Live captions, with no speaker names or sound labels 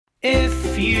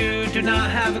If you do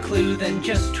not have a clue, then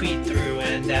just tweet through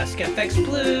and ask FX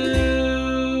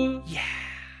Blue. Yeah.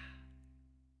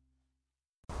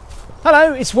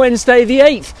 Hello, it's Wednesday the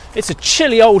 8th. It's a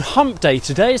chilly old hump day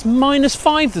today. It's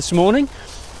 -5 this morning.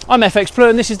 I'm FX Blue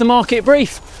and this is the market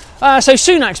brief. So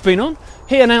Sunak's been on.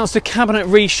 He announced a cabinet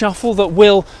reshuffle that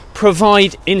will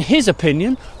provide, in his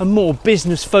opinion, a more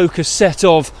business-focused set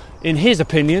of, in his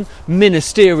opinion,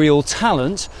 ministerial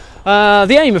talent.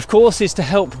 The aim, of course, is to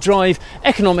help drive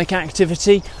economic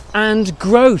activity and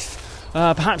growth.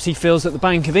 Perhaps he feels that the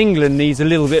Bank of England needs a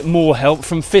little bit more help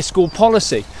from fiscal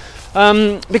policy.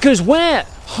 Because where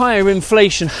higher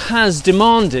inflation has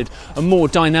demanded a more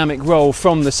dynamic role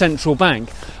from the central bank,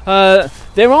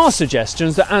 there are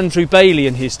suggestions that Andrew Bailey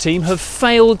and his team have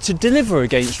failed to deliver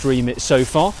against remit so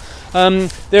far.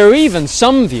 There are even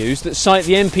some views that cite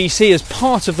the MPC as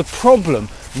part of the problem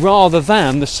rather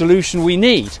than the solution we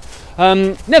need.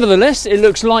 Nevertheless, it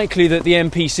looks likely that the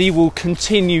MPC will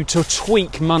continue to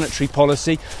tweak monetary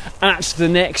policy at the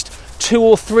next 2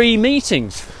 or 3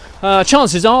 meetings.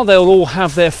 Chances are they'll all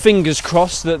have their fingers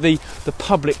crossed that the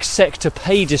public sector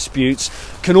pay disputes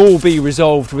can all be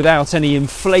resolved without any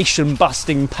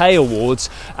inflation-busting pay awards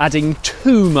adding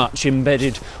too much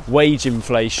embedded wage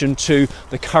inflation to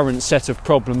the current set of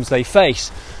problems they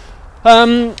face.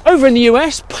 Over in the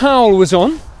US, Powell was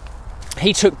on.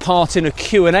 He took part in a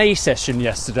Q&A session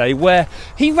yesterday where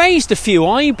he raised a few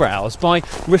eyebrows by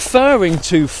referring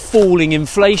to falling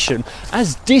inflation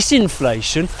as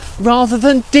disinflation rather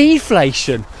than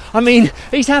deflation. I mean,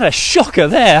 he's had a shocker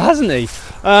there, hasn't he?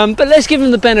 But let's give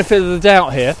him the benefit of the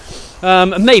doubt here.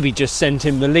 And maybe just send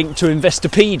him the link to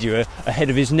Investopedia ahead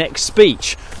of his next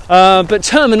speech. But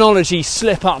terminology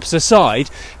slip-ups aside,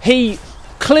 he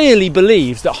clearly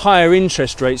believes that higher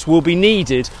interest rates will be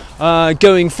needed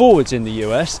going forwards in the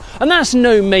US, and that's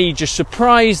no major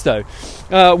surprise though,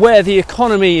 where the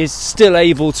economy is still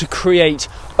able to create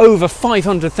over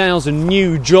 500,000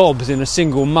 new jobs in a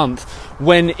single month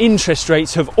when interest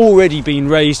rates have already been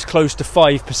raised close to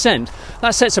 5%.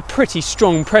 That sets a pretty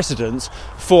strong precedent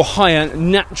for higher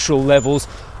natural levels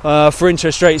for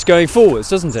interest rates going forwards,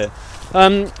 doesn't it?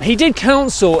 He did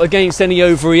counsel against any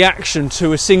overreaction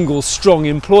to a single strong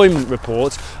employment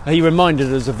report. He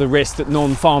reminded us of the risk that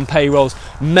non-farm payrolls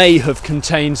may have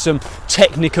contained some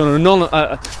technical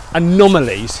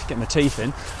anomalies. Get my teeth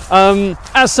in.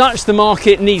 As such, the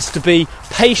market needs to be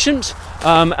patient,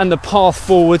 and the path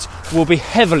forward will be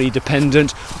heavily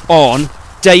dependent on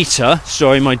data.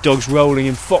 Sorry, my dog's rolling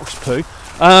in fox poo.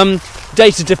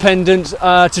 Data dependent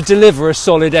to deliver a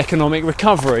solid economic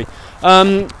recovery.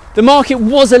 The market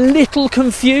was a little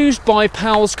confused by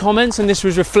Powell's comments, and this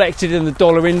was reflected in the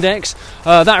dollar index.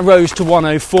 That rose to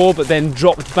 104 but then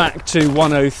dropped back to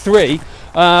 103.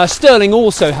 Sterling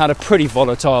also had a pretty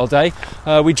volatile day.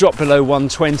 We dropped below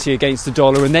 120 against the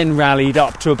dollar and then rallied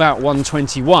up to about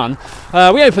 121.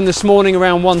 We opened this morning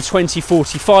around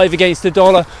 120.45 against the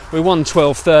dollar. We're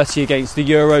 112.30 against the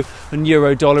euro, and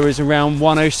euro dollar is around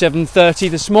 107.30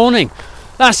 this morning.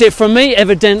 That's it from me.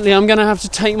 Evidently, I'm going to have to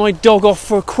take my dog off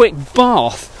for a quick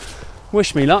bath.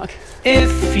 Wish me luck.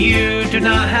 If you do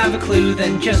not have a clue,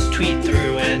 then just tweet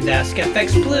through and ask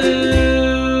FX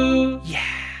Blue.